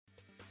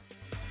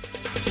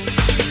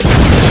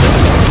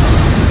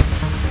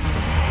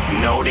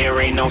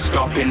ain't no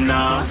stopping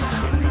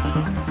us.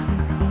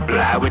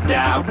 Fly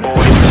without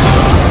boarding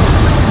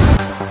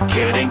pass.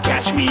 Couldn't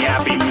catch me,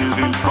 I'll be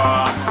moving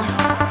fast.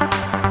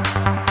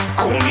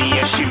 Call me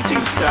a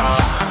shooting star.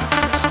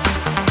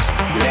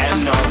 Let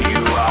 'em know who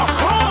you are.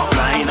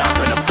 Flying up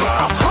in a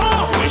bar.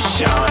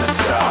 Wish on a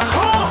star.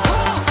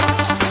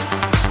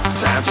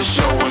 Time to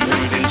show 'em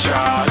who's in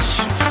charge.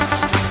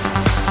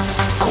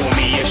 Call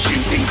me a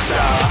shooting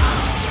star.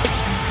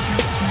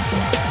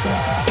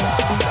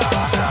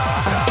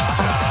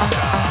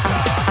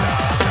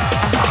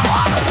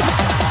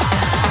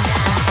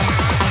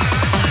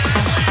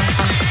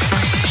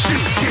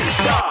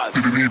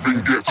 Didn't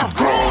even get to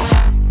cross.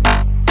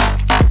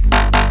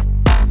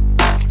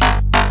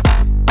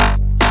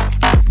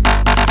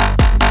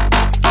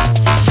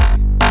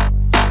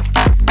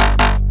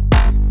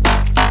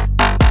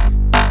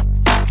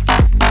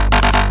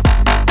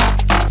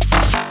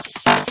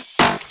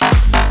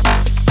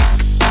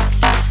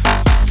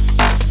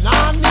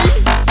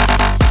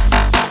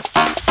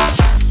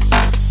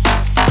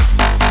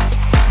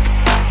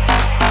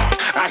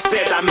 I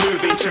said I'm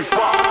moving too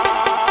far.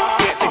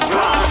 Get to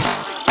glass.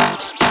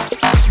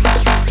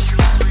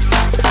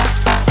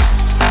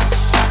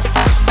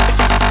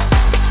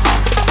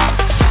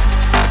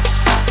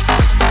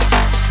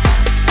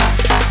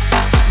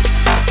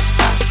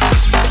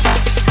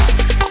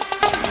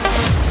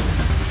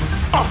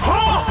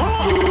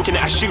 Looking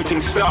at a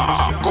shooting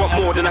star. Got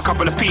more than a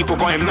couple of people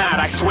going mad.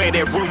 I swear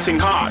they're rooting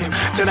hard.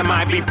 Tell them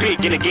I'd be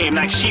big in the game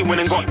like she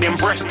went and got them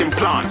breast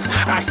implants.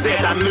 I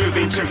said I'm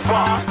moving too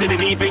fast.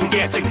 Didn't even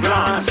get to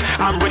glance.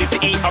 I'm ready to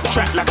eat up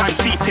track like I'm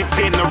seated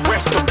in a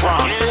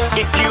restaurant.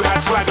 If you had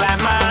swag like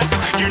mine,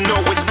 you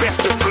know